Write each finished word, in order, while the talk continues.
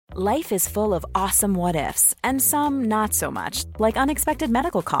Life is full of awesome what-ifs, and some not so much, like unexpected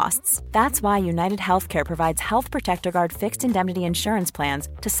medical costs. That's why United Healthcare provides Health Protector Guard fixed indemnity insurance plans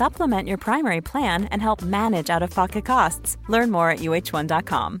to supplement your primary plan and help manage out-of-pocket costs. Learn more at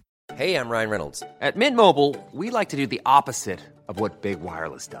uh1.com. Hey, I'm Ryan Reynolds. At Mint Mobile, we like to do the opposite of what Big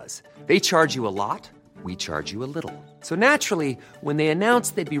Wireless does. They charge you a lot, we charge you a little. So naturally, when they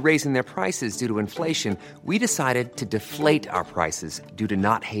announced they'd be raising their prices due to inflation, we decided to deflate our prices due to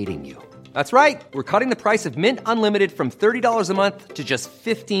not hating you. That's right. We're cutting the price of Mint Unlimited from $30 a month to just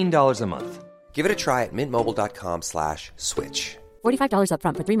 $15 a month. Give it a try at mintmobile.com/switch. $45 up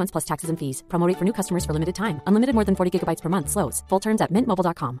front for 3 months plus taxes and fees. Promo rate for new customers for limited time. Unlimited more than 40 gigabytes per month. Slows full terms at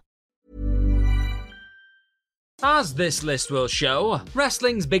mintmobile.com. As this list will show,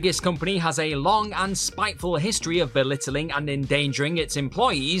 wrestling's biggest company has a long and spiteful history of belittling and endangering its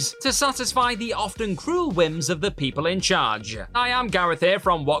employees to satisfy the often cruel whims of the people in charge. I am Gareth here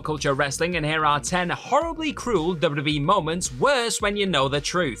from What Culture Wrestling, and here are 10 horribly cruel WWE moments worse when you know the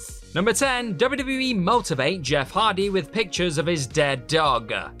truth. Number 10, WWE motivate Jeff Hardy with pictures of his dead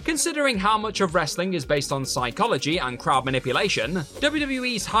dog. Considering how much of wrestling is based on psychology and crowd manipulation,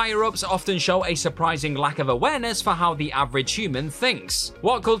 WWE's higher-ups often show a surprising lack of awareness for how the average human thinks.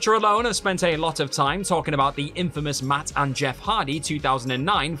 What Culture alone have spent a lot of time talking about the infamous Matt and Jeff Hardy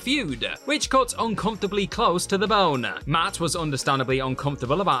 2009 feud, which cut uncomfortably close to the bone. Matt was understandably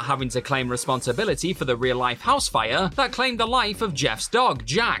uncomfortable about having to claim responsibility for the real-life house fire that claimed the life of Jeff's dog,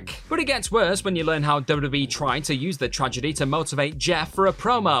 Jack. But it gets worse when you learn how WWE tried to use the tragedy to motivate Jeff for a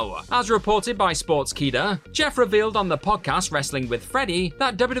promo. As reported by Sportskeeda, Jeff revealed on the podcast Wrestling with Freddie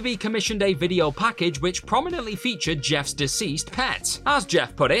that WWE commissioned a video package which prominently featured Jeff's deceased pet. As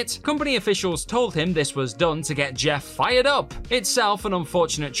Jeff put it, company officials told him this was done to get Jeff fired up. Itself an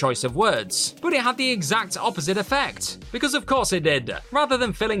unfortunate choice of words, but it had the exact opposite effect. Because of course it did. Rather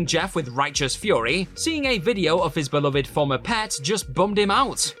than filling Jeff with righteous fury, seeing a video of his beloved former pet just bummed him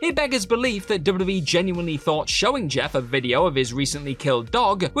out. It beggars belief that WWE genuinely thought showing Jeff a video of his recently killed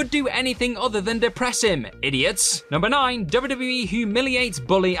dog would do anything other than depress him. Idiots. Number 9, WWE humiliates,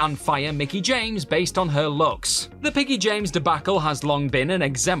 bully and fire Mickie James based on her looks. The Mickie James debacle has long been an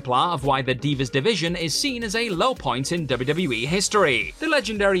exemplar of why the Divas division is seen as a low point in WWE history. The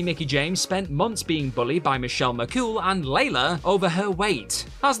legendary Mickie James spent months being bullied by Michelle McCool and Layla over her weight,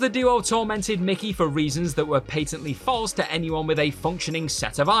 as the duo tormented Mickie for reasons that were patently false to anyone with a functioning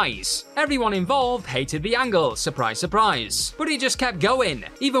set of eyes. Everyone involved hated the angle, surprise surprise. But it just kept going.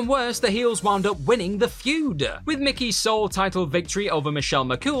 Even worse, the heels wound up winning the feud, with Mickie's sole title victory over Michelle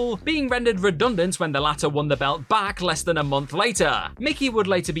McCool being rendered redundant when the latter won the belt back less than a month later. Mickie would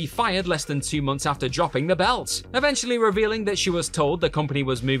later be fired less than 2 months after dropping the belt, eventually revealing that she was told the company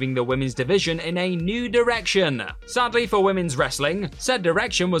was moving the women's division in a new direction. Sadly for women's wrestling, said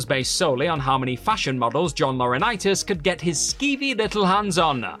direction was based solely on how many fashion models John Laurinaitis could get his skeevy little hands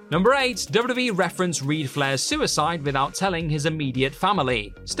on. Number 8, WWE referenced Reid Flair's suicide without telling his immediate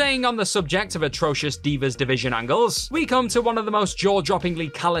family. Staying on the subject of atrocious Divas division angles, we come to one of the most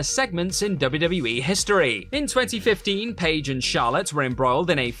jaw-droppingly callous segments in WWE history. In 2015, Paige and Charlotte were embroiled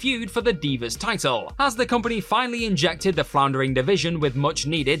in a feud for the Divas title, as the company finally injected the floundering division with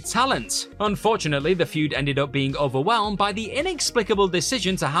much-needed talent. Unfortunately, the feud ended up being overwhelmed by the inexplicable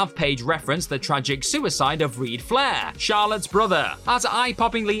decision to have Paige reference the tragic suicide of Reid Flair, Charlotte's brother. As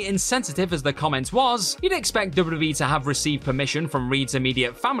eye-poppingly insensitive as the comment was, you'd expect WWE to have received permission from Reid's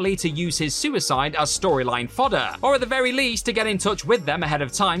immediate family to use his suicide as storyline fodder, or at the very least to get in touch with them ahead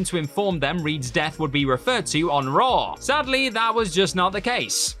of time to inform them Reid's death would be referred to on Raw. Sadly, that was just not the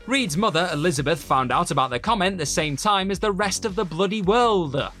case. Reid's mother, Elizabeth, found out about the comment the same time as the rest of the bloody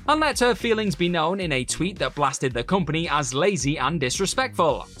world, and let her feelings be known in a tweet that blasted the company as lazy and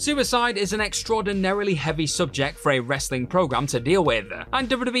disrespectful. Suicide is an extraordinarily heavy subject for a wrestling program to deal with, and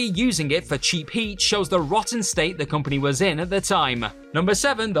WWE using it for cheap heat shows the rotten state the company was in at the time. Number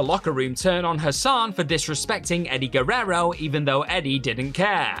 7, the locker room turn on Hassan for disrespecting Eddie Guerrero even though Eddie didn't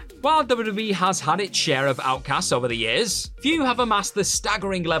care. While WWE has had its share of outcasts over the years, few have amassed the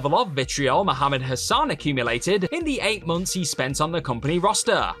staggering level of vitriol Muhammad Hassan accumulated in the 8 months he spent on the company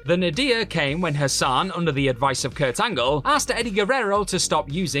roster. The nadir came when Hassan, under the advice of Kurt Angle, asked Eddie Guerrero to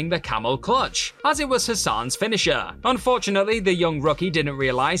stop using the camel clutch, as it was Hassan's finisher. Unfortunately, the young rookie didn't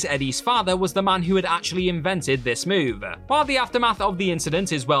realize Eddie's father was the man who had actually invented this move. While the aftermath of the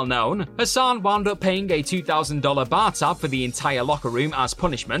incident is well known. Hassan wound up paying a $2,000 bar tab for the entire locker room as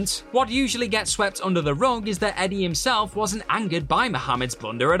punishment. What usually gets swept under the rug is that Eddie himself wasn't angered by Muhammad's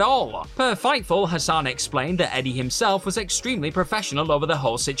blunder at all. Per Fightful, Hassan explained that Eddie himself was extremely professional over the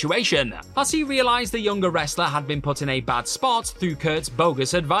whole situation, as he realized the younger wrestler had been put in a bad spot through Kurt's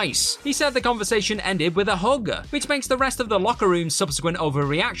bogus advice. He said the conversation ended with a hug, which makes the rest of the locker room's subsequent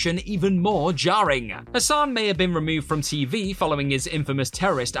overreaction even more jarring. Hassan may have been removed from TV following his infamous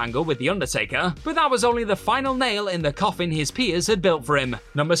terrorist angle with The Undertaker, but that was only the final nail in the coffin his peers had built for him.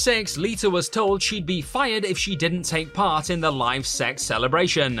 Number 6, Lita was told she'd be fired if she didn't take part in the live sex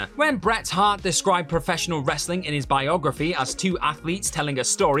celebration. When Bret Hart described professional wrestling in his biography as two athletes telling a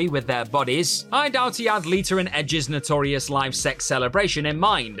story with their bodies, I doubt he had Lita and Edge's notorious live sex celebration in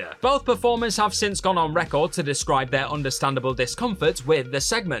mind. Both performers have since gone on record to describe their understandable discomfort with the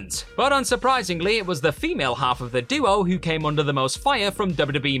segment, but unsurprisingly it was the female half of the duo who came under the most fire from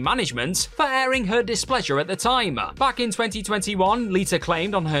WWE management for airing her displeasure at the time. Back in 2021, Lita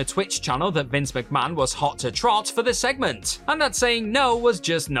claimed on her Twitch channel that Vince McMahon was hot to trot for the segment, and that saying no was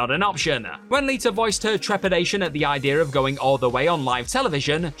just not an option. When Lita voiced her trepidation at the idea of going all the way on live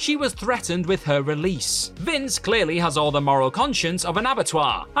television, she was threatened with her release. Vince clearly has all the moral conscience of an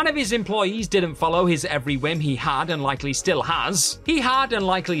abattoir, and if his employees didn't follow his every whim, he had and likely still has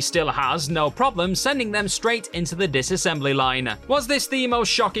no problem sending them straight into the disassembly line. Was this the most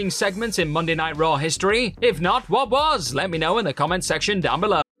shocking segment in Monday Night Raw history? If not, what was? Let me know in the comment section down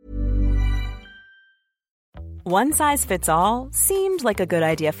below. One size fits all seemed like a good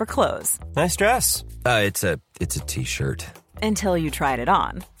idea for clothes. Nice dress. It's a t-shirt. Until you tried it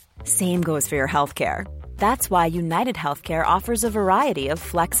on. Same goes for your healthcare. That's why United Healthcare offers a variety of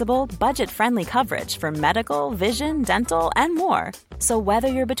flexible, budget-friendly coverage for medical, vision, dental, and more. So whether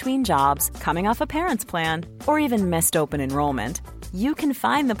you're between jobs, coming off a parent's plan, or even missed open enrollment, you can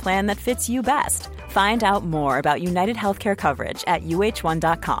find the plan that fits you best. Find out more about United Healthcare coverage at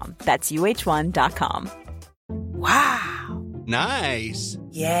uh1.com. That's uh1.com. Wow. Nice.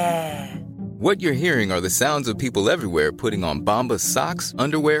 Yeah. What you're hearing are the sounds of people everywhere putting on Bombas socks,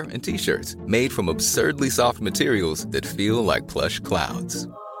 underwear, and T-shirts made from absurdly soft materials that feel like plush clouds.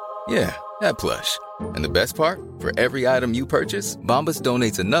 Yeah, that plush. And the best part? For every item you purchase, Bombas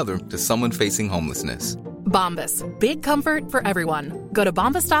donates another to someone facing homelessness. Bombas. Big comfort for everyone. Go to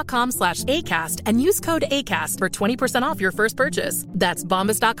bombas.com/ACAST and use code ACAST for 20% off your first purchase. That's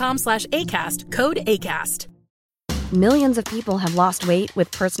bombas.com/ACAST. Code ACAST. Millions of people have lost weight with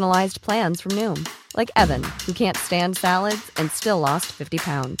personalized plans from Noom. Like Evan, who can't stand salads and still lost 50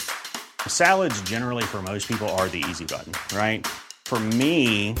 pounds. Salads generally for most people are the easy button, right? For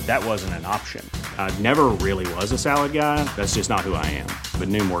me, that wasn't an option. I never really was a salad guy. That's just not who I am. But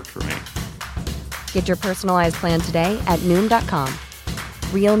Noom worked for me. Get your personalized plan today at Noom.com.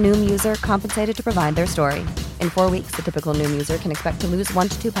 Real Noom user compensated to provide their story. In 4 weeks, the typical Noom user can expect to lose 1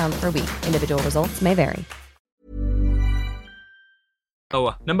 to 2 pounds per week. Individual results may vary.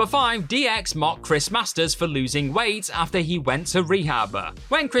 Number 5, DX mocked Chris Masters for losing weight after he went to rehab.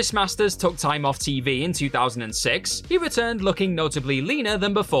 When Chris Masters took time off TV in 2006, he returned looking notably leaner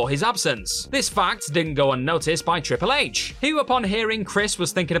than before his absence. This fact didn't go unnoticed by Triple H, who upon hearing Chris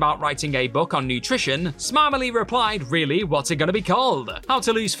was thinking about writing a book on nutrition, smarmily replied, "Really, what's it gonna be called? How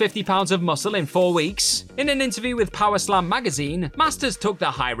to lose 50 pounds of muscle in 4 weeks?" In an interview with Power Slam magazine, Masters took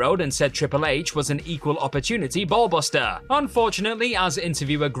the high road and said Triple H was an equal opportunity ballbuster. Unfortunately, as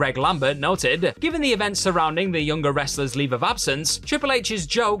interviewer Greg Lambert noted, given the events surrounding the younger wrestler's leave of absence, Triple H's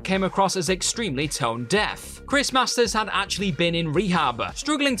joke came across as extremely tone deaf. Chris Masters had actually been in rehab,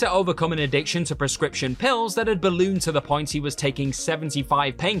 struggling to overcome an addiction to prescription pills that had ballooned to the point he was taking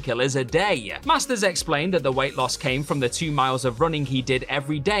 75 painkillers a day. Masters explained that the weight loss came from the 2 miles of running he did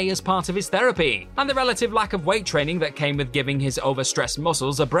every day as part of his therapy, and the relative lack of weight training that came with giving his overstressed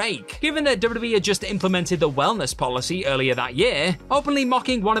muscles a break. Given that WWE had just implemented the wellness policy earlier that year, openly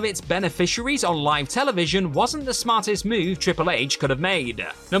mocking one of its beneficiaries on live television wasn't the smartest move Triple H could have made.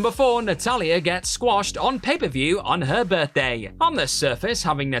 Number 4, Natalya gets squashed on pay-per-view on her birthday. On the surface,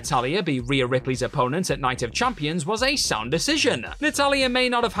 having Natalya be Rhea Ripley's opponent at Night of Champions was a sound decision. Natalya may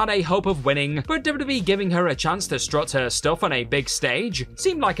not have had a hope of winning, but WWE giving her a chance to strut her stuff on a big stage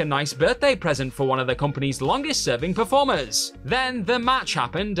seemed like a nice birthday present for one of the company's longest-serving performers. Then the match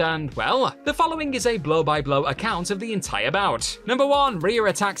happened, and, well, the following is a blow-by-blow account of the entire bout. Number 1, 1, Rhea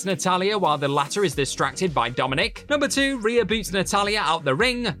attacks Natalya while the latter is distracted by Dominic. Number 2, Rhea boots Natalya out the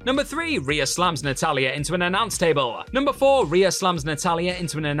ring. Number 3, Rhea slams Natalya into an announce table. Number 4, Rhea slams Natalya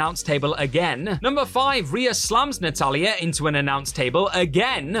into an announce table again. Number 5, Rhea slams Natalya into an announce table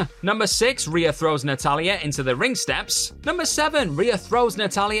again. Number 6, Rhea throws Natalya into the ring steps. Number 7, Rhea throws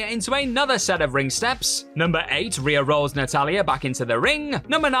Natalya into another set of ring steps. Number 8, Rhea rolls Natalya back into the ring.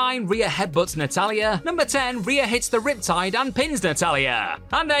 Number 9, Rhea headbutts Natalya. Number 10, Rhea hits the riptide and pins Natalya.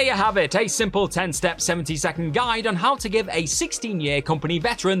 And there you have it, a simple 10-step 70-second guide on how to give a 16-year company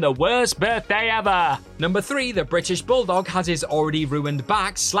veteran the worst birthday ever. Number 3, the British Bulldog has his already ruined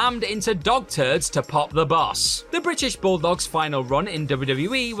back slammed into dog turds to pop the boss. The British Bulldog's final run in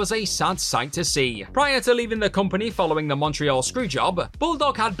WWE was a sad sight to see. Prior to leaving the company following the Montreal Screwjob,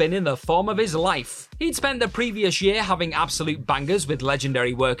 Bulldog had been in the form of his life. He'd spent the previous year having absolute bangers with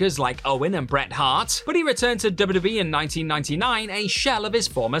legendary workers like Owen and Bret Hart, but he returned to WWE in 1999 a shell of his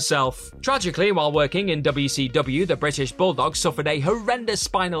former self. Tragically, while working in WCW, the British Bulldog suffered a horrendous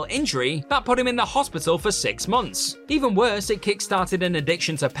spinal injury that put him in the hospital for 6 months. Even worse, it kick-started an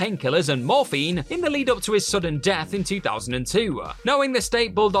addiction to painkillers and morphine in the lead up to his sudden death in 2002. Knowing the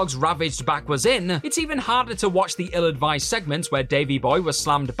state Bulldog's ravaged back was in, it's even harder to watch the ill-advised segments where Davey Boy was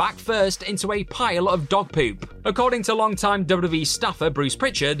slammed back first into a pile of dog poop. According to longtime WWE staffer Bruce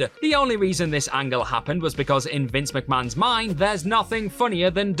Pritchard, the only reason this angle happened was because in Vince McMahon's mind, there's nothing funnier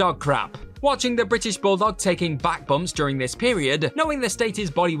than dog crap. Watching the British Bulldog taking back bumps during this period, knowing the state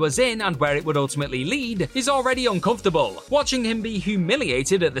his body was in and where it would ultimately lead, is already uncomfortable. Watching him be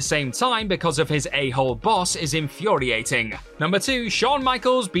humiliated at the same time because of his a-hole boss is infuriating. Number 2, Shawn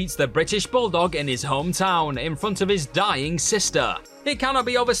Michaels beats the British Bulldog in his hometown in front of his dying sister. It cannot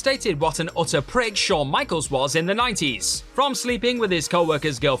be overstated what an utter prick Shawn Michaels was in the 90s. From sleeping with his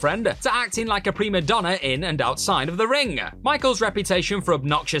co-worker's girlfriend to acting like a prima donna in and outside of the ring, Michaels' reputation for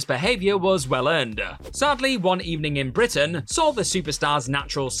obnoxious behavior was well earned. Sadly, one evening in Britain saw the superstar's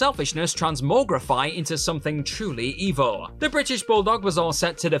natural selfishness transmogrify into something truly evil. The British Bulldog was all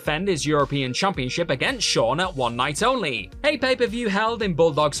set to defend his European Championship against Shawn at one night only, a pay-per-view held in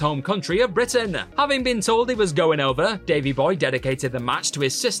Bulldog's home country of Britain. Having been told he was going over, Davey Boy dedicated the match to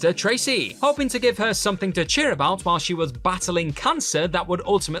his sister Tracy, hoping to give her something to cheer about while she was battling cancer that would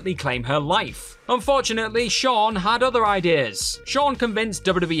ultimately claim her life. Unfortunately, Shawn had other ideas. Shawn convinced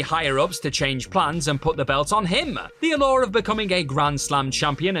WWE higher-ups to change plans and put the belt on him. The allure of becoming a Grand Slam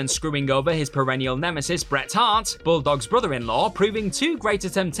champion and screwing over his perennial nemesis Bret Hart, Bulldog's brother-in-law, proving too great a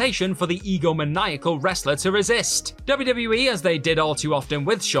temptation for the egomaniacal wrestler to resist. WWE, as they did all too often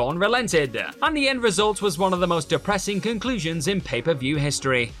with Shawn, relented, and the end result was one of the most depressing conclusions in pay-per-view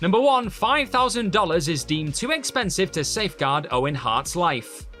history. Number 1, $5,000 is deemed too expensive to safeguard Owen Hart's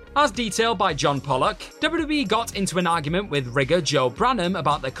life. As detailed by John Pollock, WWE got into an argument with rigger Joe Branham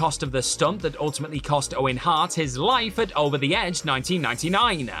about the cost of the stunt that ultimately cost Owen Hart his life at Over the Edge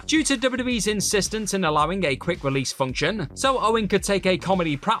 1999. Due to WWE's insistence in allowing a quick release function, so Owen could take a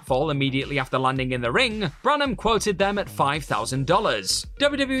comedy pratfall immediately after landing in the ring, Branham quoted them at $5,000.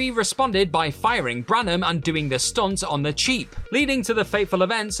 WWE responded by firing Branham and doing the stunt on the cheap, leading to the fateful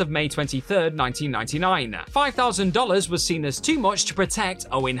events of May 23, 1999. $5,000 was seen as too much to protect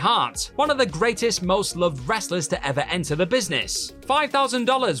Owen Hart, one of the greatest, most loved wrestlers to ever enter the business.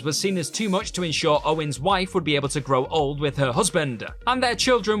 $5,000 was seen as too much to ensure Owen's wife would be able to grow old with her husband, and their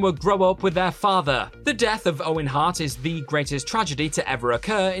children would grow up with their father. The death of Owen Hart is the greatest tragedy to ever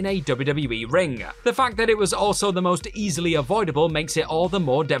occur in a WWE ring. The fact that it was also the most easily avoidable makes it all the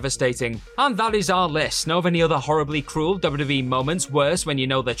more devastating. And that is our list. Know of any other horribly cruel WWE moments worse when you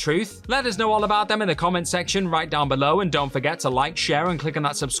know the truth? Let us know all about them in the comment section right down below, and don't forget to like, share, and click on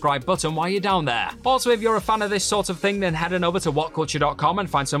that subscribe button while you're down there. Also, if you're a fan of this sort of thing, then head on over to whatculture.com and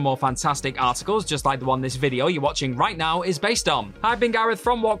find some more fantastic articles just like the one this video you're watching right now is based on. I've been Gareth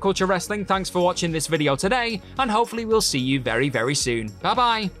from What Culture Wrestling. Thanks for watching this video today, and hopefully we'll see you very, very soon. Bye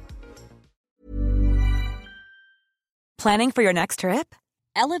bye. Planning for your next trip?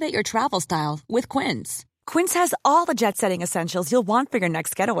 Elevate your travel style with Quince. Quince has all the jet-setting essentials you'll want for your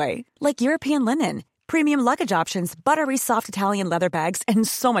next getaway, like European linen, premium luggage options, buttery soft Italian leather bags, and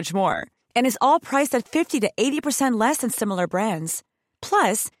so much more. And is all priced at 50 to 80% less than similar brands.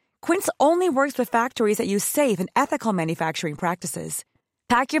 Plus, Quince only works with factories that use safe and ethical manufacturing practices.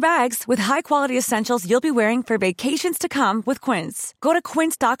 Pack your bags with high-quality essentials you'll be wearing for vacations to come with Quince. Go to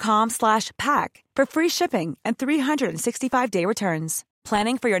quince.com/pack for free shipping and 365-day returns.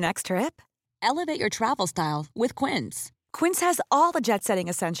 Planning for your next trip? Elevate your travel style with Quince. Quince has all the jet-setting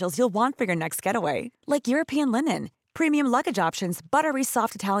essentials you'll want for your next getaway, like European linen, premium luggage options, buttery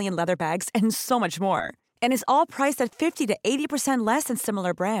soft Italian leather bags, and so much more. And is all priced at 50 to 80% less than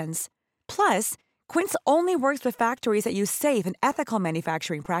similar brands. Plus, Quince only works with factories that use safe and ethical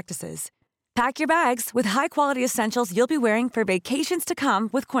manufacturing practices. Pack your bags with high-quality essentials you'll be wearing for vacations to come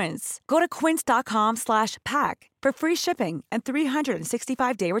with Quince. Go to quince.com/pack for free shipping and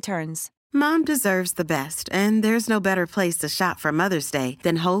 365-day returns. Mom deserves the best, and there's no better place to shop for Mother's Day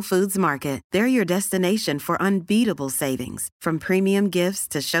than Whole Foods Market. They're your destination for unbeatable savings, from premium gifts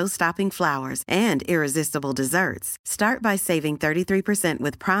to show-stopping flowers and irresistible desserts. Start by saving 33%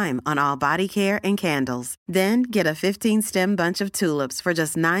 with Prime on all body care and candles. Then get a 15-stem bunch of tulips for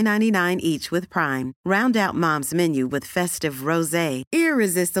just $9.99 each with Prime. Round out Mom's menu with festive rosé,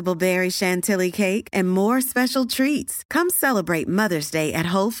 irresistible berry chantilly cake, and more special treats. Come celebrate Mother's Day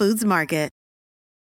at Whole Foods Market.